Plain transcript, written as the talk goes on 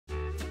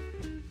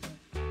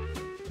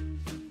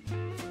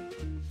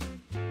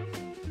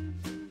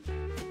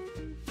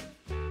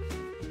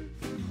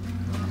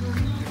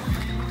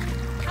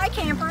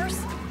campers,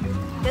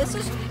 this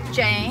is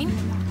Jane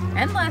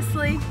and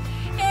Leslie,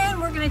 and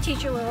we're going to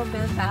teach you a little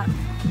bit about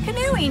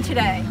canoeing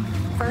today.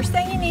 First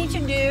thing you need to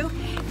do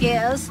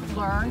is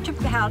learn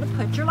how to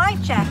put your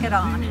life jacket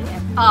on,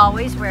 and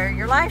always wear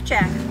your life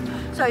jacket.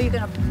 So you're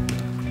going to,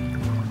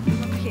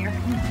 here,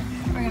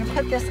 we're going to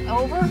put this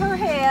over her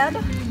head,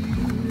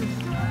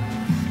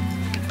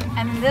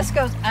 and then this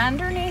goes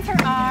underneath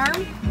her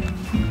arm,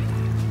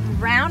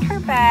 around her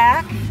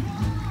back,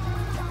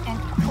 and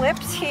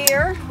clips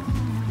here,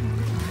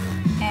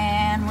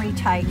 and we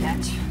tighten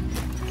it.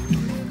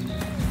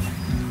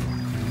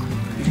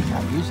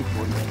 Music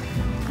for you.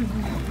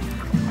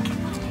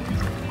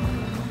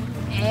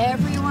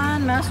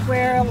 Everyone must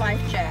wear a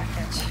life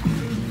jacket.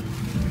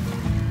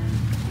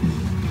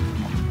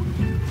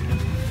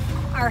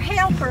 Our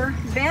helper,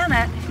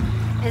 Bennett,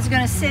 is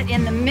going to sit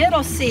in the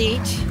middle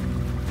seat.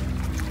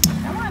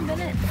 Come on,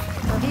 Bennett.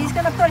 So he's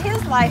going to put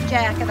his life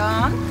jacket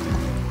on.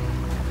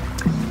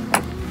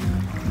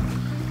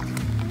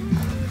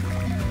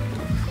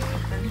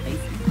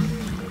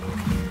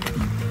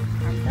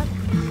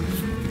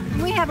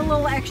 We have a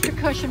little extra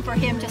cushion for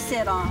him to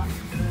sit on.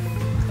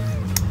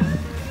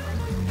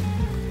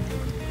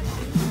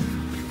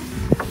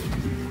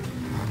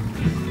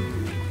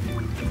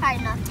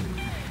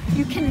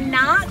 You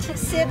cannot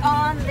sit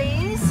on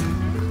these.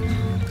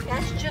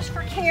 That's just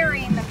for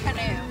carrying the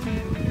canoe.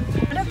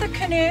 The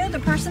canoe, the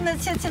person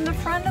that sits in the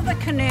front of the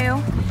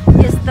canoe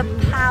is the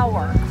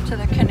power to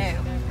the canoe.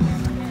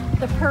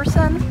 The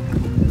person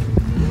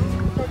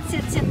that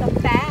sits in the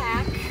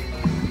back,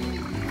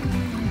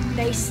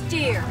 they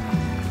steer.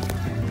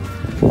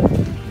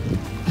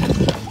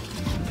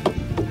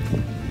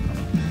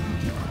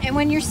 And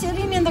when you're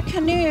sitting in the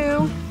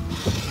canoe,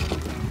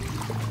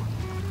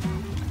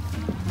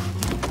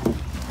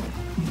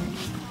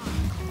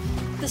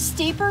 the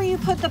steeper you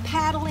put the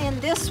paddle in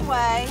this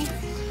way,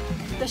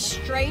 the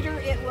straighter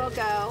it will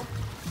go.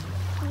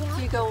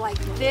 If you go like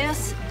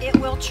this, it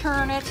will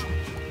turn it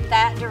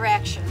that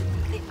direction,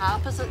 the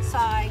opposite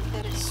side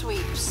that it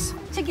sweeps.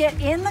 To get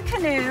in the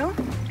canoe,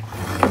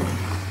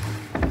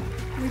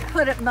 we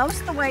put it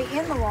most of the way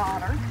in the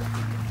water.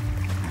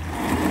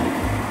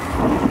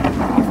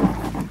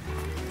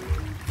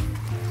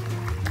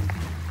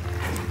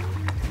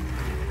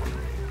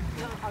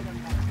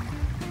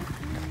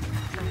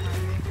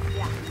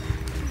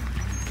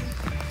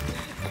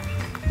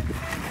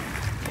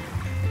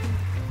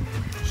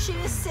 She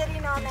is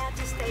sitting on that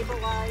to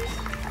stabilize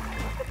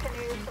the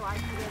canoe so I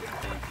can get it.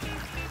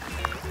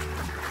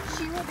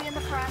 She will be in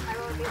the front, I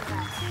will be in the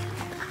back.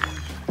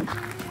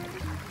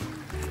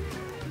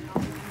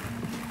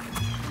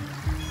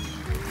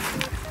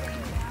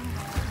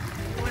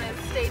 You want to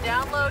stay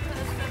down low to the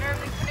center of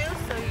the canoe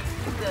so you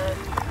keep the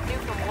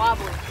canoe from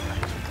wobbling too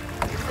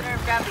much. Your center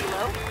of gravity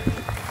low.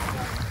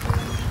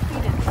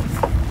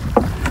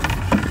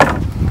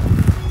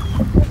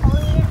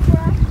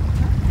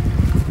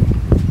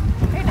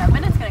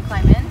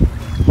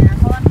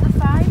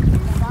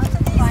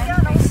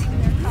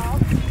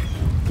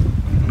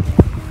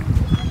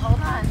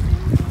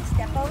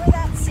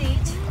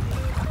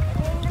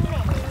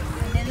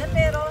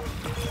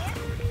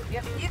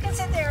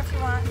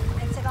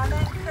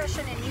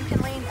 And you can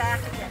lean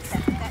back against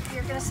that.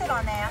 You're going to sit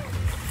on that.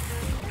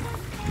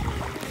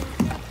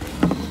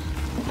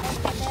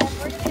 And then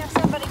we're going to have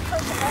somebody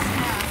push it up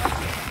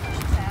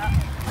out.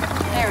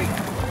 There we go.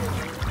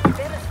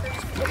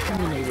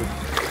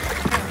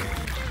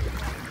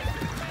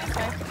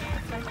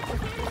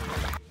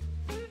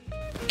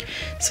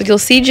 So you'll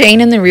see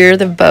Jane in the rear of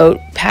the boat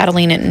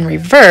paddling it in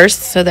reverse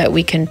so that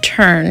we can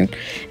turn,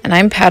 and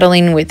I'm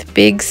paddling with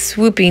big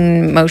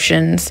swooping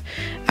motions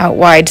out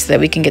wide so that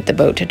we can get the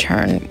boat to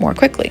turn more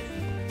quickly.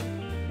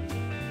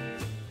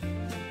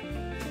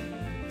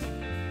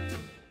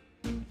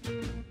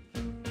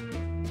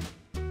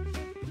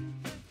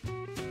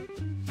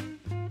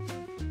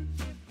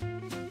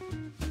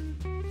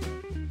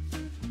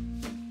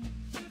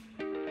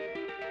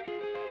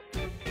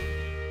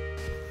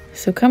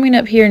 So coming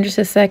up here in just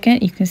a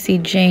second, you can see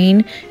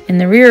Jane in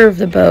the rear of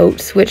the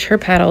boat switch her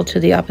paddle to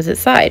the opposite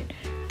side.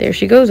 There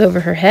she goes over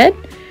her head,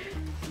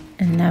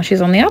 and now she's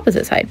on the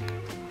opposite side.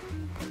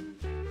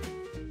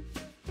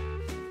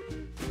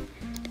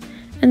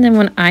 And then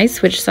when I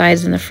switch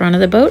sides in the front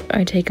of the boat,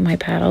 I take my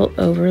paddle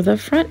over the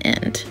front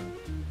end.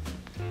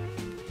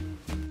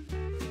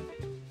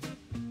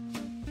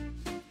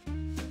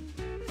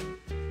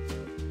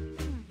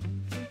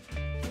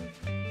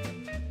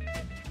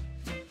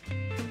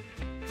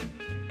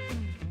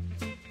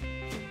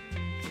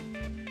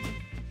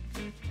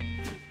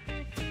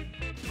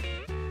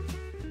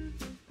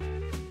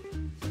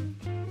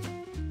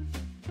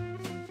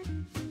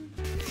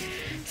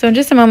 So in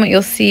just a moment,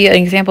 you'll see an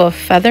example of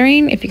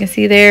feathering. If you can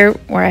see there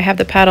where I have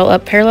the paddle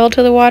up parallel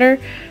to the water,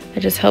 that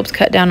just helps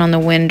cut down on the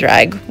wind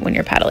drag when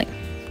you're paddling.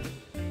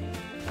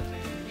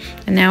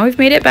 And now we've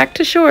made it back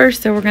to shore,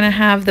 so we're gonna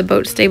have the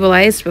boat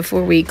stabilized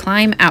before we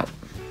climb out.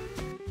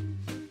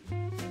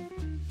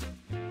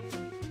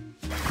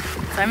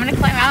 So I'm gonna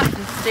climb out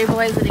and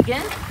stabilize it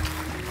again.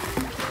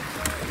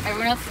 I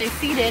Everyone else stay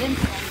seated and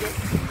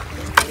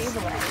get these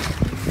away.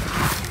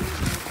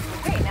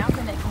 Okay, now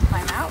then they can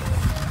climb out.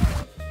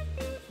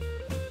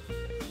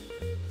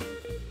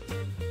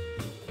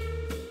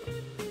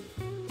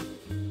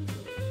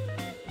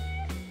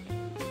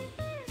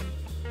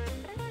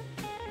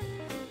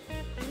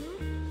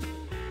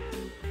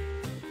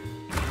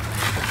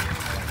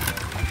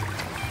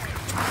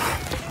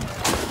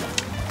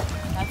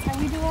 That's how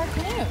we do our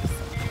canoes.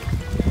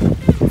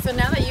 So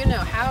now that you know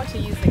how to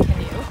use the canoe,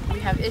 we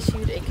have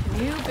issued a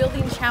canoe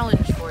building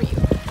challenge for you.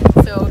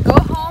 So go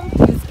home,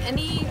 use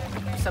any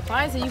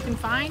supplies that you can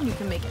find. You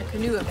can make a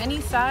canoe of any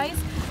size.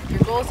 Your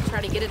goal is to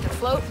try to get it to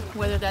float,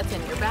 whether that's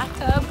in your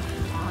bathtub,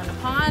 on a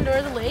pond,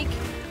 or the lake.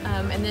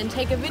 And then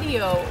take a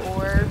video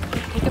or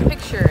take a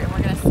picture, and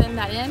we're going to send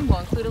that in. We'll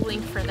include a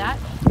link for that,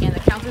 and the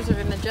counselors are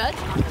going to judge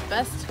on the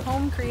best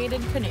home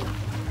created canoe.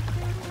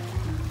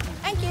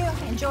 Thank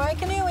you. Enjoy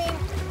canoeing.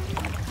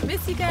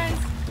 Miss you guys.